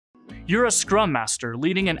You're a Scrum Master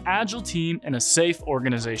leading an Agile team in a SAFe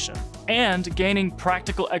organization and gaining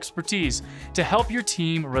practical expertise to help your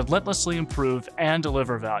team relentlessly improve and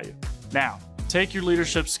deliver value. Now, take your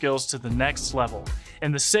leadership skills to the next level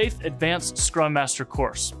in the SAFe Advanced Scrum Master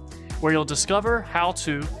course, where you'll discover how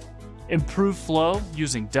to improve flow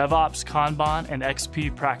using DevOps, Kanban, and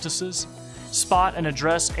XP practices, spot and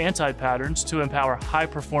address anti-patterns to empower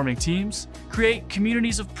high-performing teams, create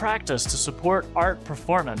communities of practice to support art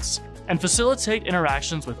performance, and facilitate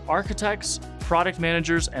interactions with architects, product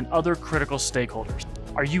managers, and other critical stakeholders.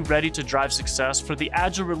 Are you ready to drive success for the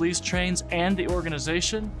Agile release trains and the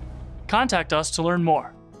organization? Contact us to learn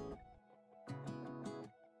more.